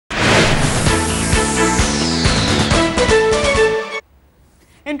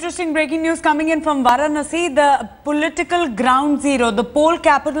Interesting breaking news coming in from Varanasi. The political ground zero, the poll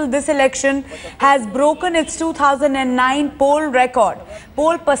capital this election, has broken its 2009 poll record.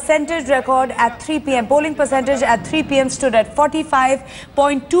 Poll percentage record at 3 p.m. Polling percentage at 3 p.m. stood at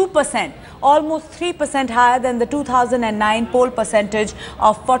 45.2%, almost 3% higher than the 2009 poll percentage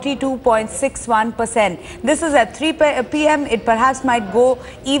of 42.61%. This is at 3 p.m. It perhaps might go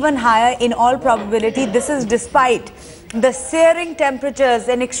even higher in all probability. This is despite the searing temperatures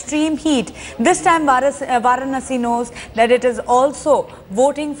and extreme heat. This time Varanasi knows that it is also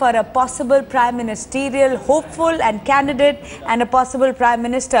voting for a possible prime ministerial hopeful and candidate and a possible prime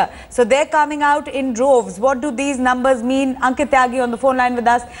minister. So they're coming out in droves. What do these numbers mean? Ankit Tyagi on the phone line with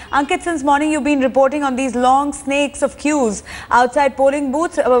us. Ankit, since morning you've been reporting on these long snakes of queues outside polling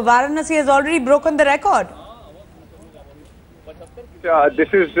booths. Varanasi has already broken the record. This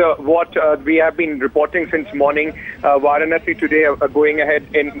is what we have been reporting since morning. Varanasi today going ahead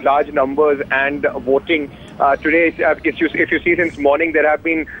in large numbers and voting. Today, if you see since morning, there have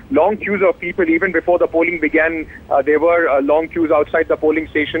been long queues of people. Even before the polling began, there were long queues outside the polling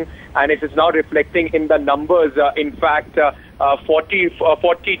station, and it is now reflecting in the numbers. In fact,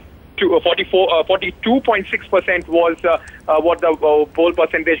 42.6% was what the poll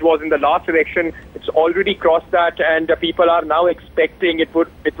percentage was in the last election. It's already crossed that, and people are now expecting it will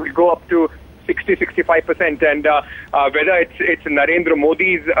go up to 60-65%. And whether it's Narendra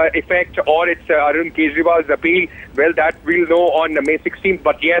Modi's effect or it's Arun Kejriwal's appeal, well, that we'll know on May 16th.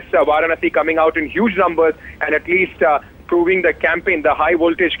 But yes, Varanasi coming out in huge numbers and at least proving the campaign, the high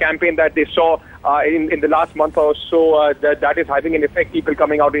voltage campaign that they saw in the last month or so, that is having an effect. People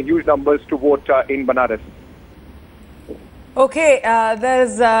coming out in huge numbers to vote in Banaras. Okay,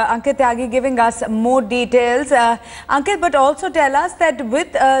 there's Ankit Tyagi giving us more details. Ankit, but also tell us that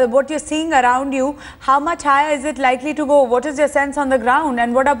with what you're seeing around you, how much higher is it likely to go? What is your sense on the ground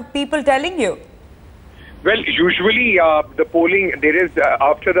and what are people telling you? Well, usually the polling, there is,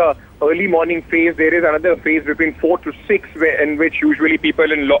 after the early morning phase, there is another phase between 4 to 6 in which usually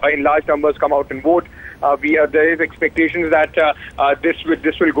people in large numbers come out and vote. There is expectations that this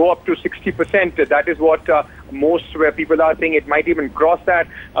will go up to 60%. That is what most where people are saying. It might even cross that.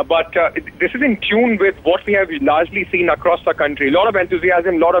 But this is in tune with what we have largely seen across the country. A lot of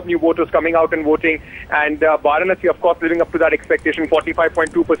enthusiasm, a lot of new voters coming out and voting. And Varanasi, of course, living up to that expectation,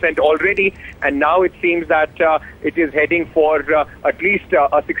 45.2% already. And now it seems that it is heading for at least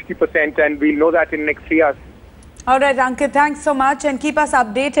a 60%. And we'll know that in the next 3 hours. All right, Ankit, thanks so much and keep us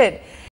updated.